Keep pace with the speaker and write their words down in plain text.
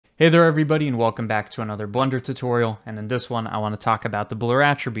Hey there everybody, and welcome back to another Blender tutorial, and in this one I want to talk about the blur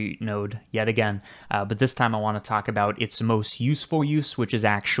attribute node yet again, but this time I want to talk about its most useful use, which is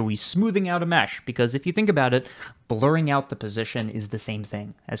actually smoothing out a mesh, because if you think about it, blurring out the position is the same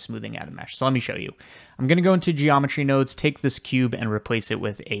thing as smoothing out a mesh. So let me show you. I'm going to go into geometry nodes, take this cube and replace it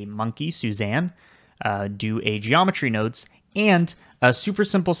with a monkey, Suzanne, do a geometry nodes, and a super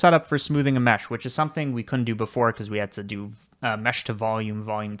simple setup for smoothing a mesh, which is something we couldn't do before because we had to do mesh to volume,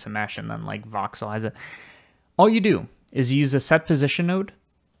 volume to mesh, and then like voxelize it. All you do is use a set position node.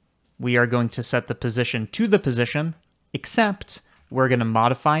 We are going to set the position to the position, except we're going to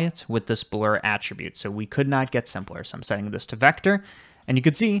modify it with this blur attribute. So we could not get simpler. So I'm setting this to vector, and you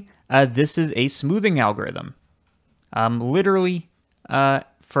can see this is a smoothing algorithm, literally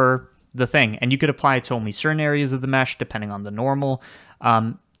for the thing. And you could apply it to only certain areas of the mesh depending on the normal.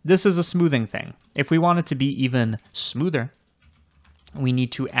 This is a smoothing thing. If we want it to be even smoother, we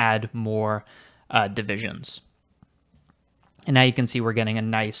need to add more divisions. And now you can see we're getting a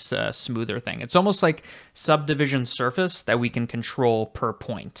nice smoother thing. It's almost like subdivision surface that we can control per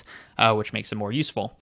point, which makes it more useful.